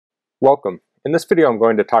Welcome. In this video I'm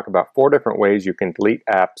going to talk about 4 different ways you can delete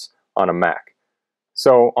apps on a Mac.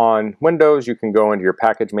 So on Windows you can go into your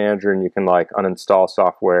package manager and you can uninstall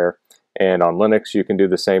software, and on Linux you can do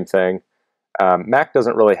the same thing. Mac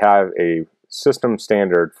doesn't really have a system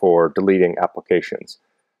standard for deleting applications.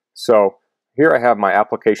 So here I have my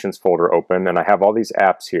applications folder open and I have all these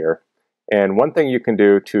apps here, and one thing you can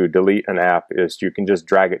do to delete an app is you can just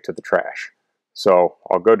drag it to the trash. So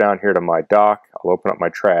I'll go down here to my dock, I'll open up my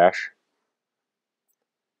trash,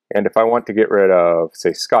 and if I want to get rid of,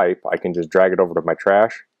 say, Skype, I can just drag it over to my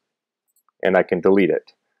trash and I can delete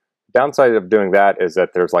it. The downside of doing that is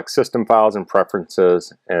that there's system files and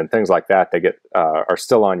preferences and things like that that are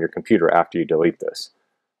still on your computer after you delete this.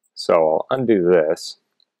 So I'll undo this.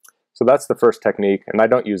 So that's the first technique, and I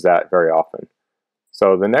don't use that very often.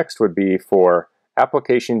 So the next would be for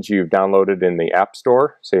applications you've downloaded in the App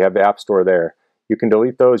Store. So you have the App Store there. You can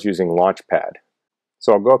delete those using Launchpad.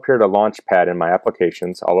 So I'll go up here to Launchpad in my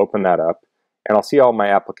applications. I'll open that up and I'll see all my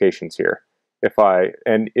applications here.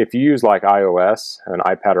 If you use iOS, an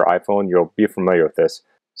iPad or iPhone, you'll be familiar with this.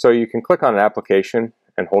 So you can click on an application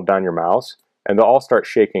and hold down your mouse and they'll all start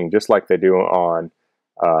shaking just like they do on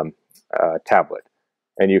a tablet.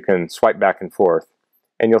 And you can swipe back and forth.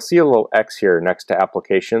 And you'll see a little X here next to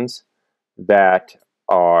applications that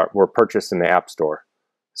were purchased in the App Store.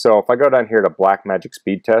 So if I go down here to Blackmagic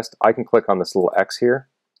Speed Test, I can click on this little X here,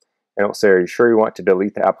 and it will say, are you sure you want to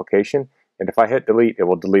delete the application? And if I hit delete, it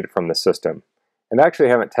will delete it from the system. And I actually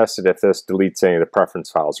haven't tested if this deletes any of the preference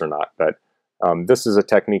files or not, but this is a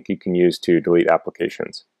technique you can use to delete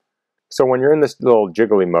applications. So when you're in this little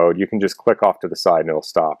jiggly mode, you can just click off to the side and it'll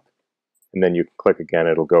stop. And then you can click again,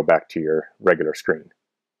 it'll go back to your regular screen.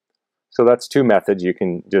 So that's 2 methods. You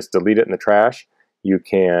can just delete it in the trash. You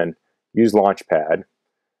can use Launchpad.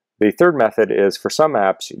 The third method is for some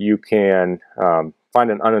apps you can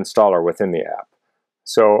find an uninstaller within the app.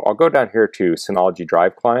 So I'll go down here to Synology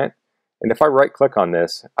Drive Client, and if I right click on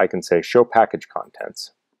this I can say Show Package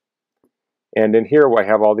Contents. And in here I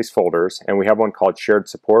have all these folders, and we have one called Shared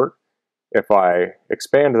Support. If I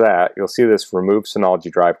expand that, you'll see this Remove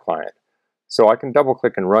Synology Drive Client. So I can double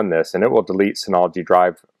click and run this and it will delete Synology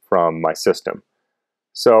Drive from my system.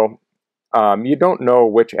 So you don't know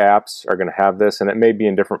which apps are going to have this, and it may be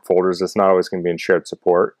in different folders. It's not always going to be in Shared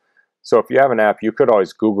Support. So if you have an app, you could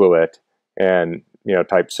always Google it and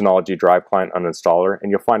type Synology Drive Client Uninstaller,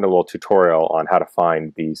 and you'll find a little tutorial on how to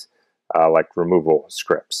find these removal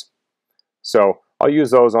scripts. So I'll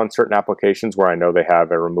use those on certain applications where I know they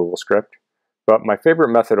have a removal script. But my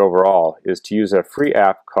favorite method overall is to use a free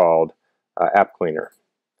app called App Cleaner.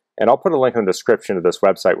 And I'll put a link in the description to this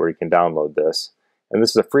website where you can download this. And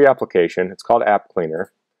this is a free application. It's called App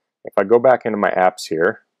Cleaner. If I go back into my apps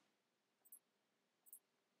here,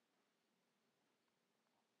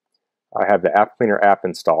 I have the App Cleaner app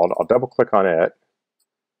installed. I'll double click on it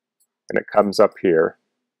and it comes up here.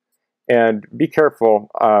 And be careful,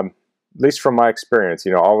 at least from my experience,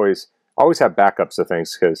 always have backups of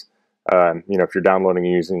things, because if you're downloading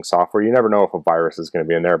and using software, you never know if a virus is going to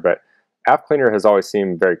be in there. But App Cleaner has always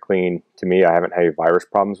seemed very clean to me. I haven't had any virus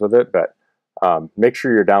problems with it, but make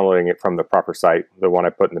sure you're downloading it from the proper site, the one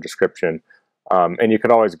I put in the description. And you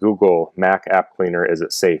can always Google Mac App Cleaner, is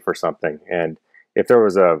it safe or something? And if there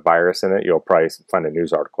was a virus in it, you'll probably find a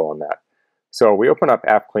news article on that. So we open up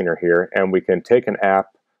App Cleaner here, and we can take an app,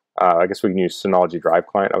 I guess we can use Synology Drive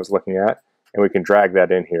Client I was looking at, and we can drag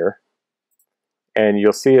that in here. And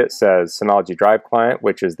you'll see it says Synology Drive Client,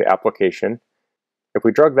 which is the application. If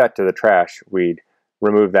we drug that to the trash, we'd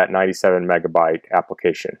remove that 97 megabyte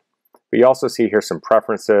application. But you also see here some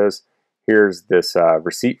preferences. Here's this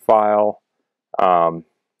receipt file.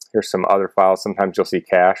 Here's some other files. Sometimes you'll see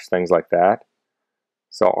cache, things like that.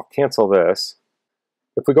 So I'll cancel this.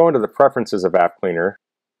 If we go into the preferences of App Cleaner,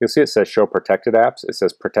 you'll see it says Show Protected Apps. It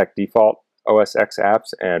says Protect Default OS X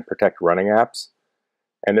Apps and Protect Running Apps.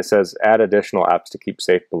 And it says Add Additional Apps to keep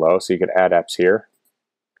safe below, so you could add apps here.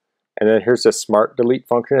 And then here's the Smart Delete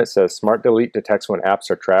function. It says Smart Delete detects when apps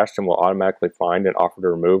are trashed and will automatically find and offer to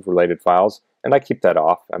remove related files. And I keep that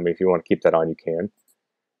off. I mean, if you want to keep that on, you can.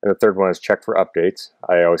 And the third one is Check for Updates.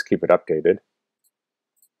 I always keep it updated.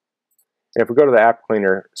 And if we go to the App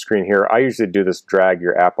Cleaner screen here, I usually do this drag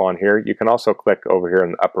your app on here. You can also click over here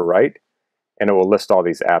in the upper right, and it will list all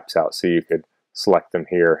these apps out. So you could select them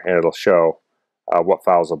here, and it'll show what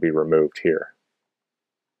files will be removed here.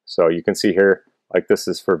 So you can see here, this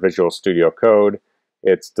is for Visual Studio Code.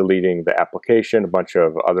 It's deleting the application, a bunch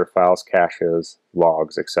of other files, caches,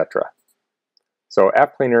 logs, etc. So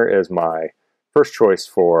App Cleaner is my first choice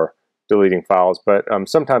for deleting files, but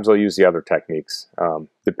sometimes I'll use the other techniques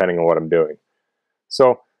depending on what I'm doing.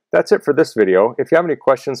 So That's it for this video. If you have any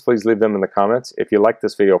questions, please leave them in the comments. If you like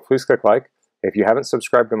this video, please click like. If you haven't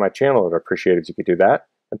subscribed to my channel, I'd appreciate it if you could do that.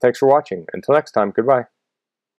 And thanks for watching. Until next time, goodbye.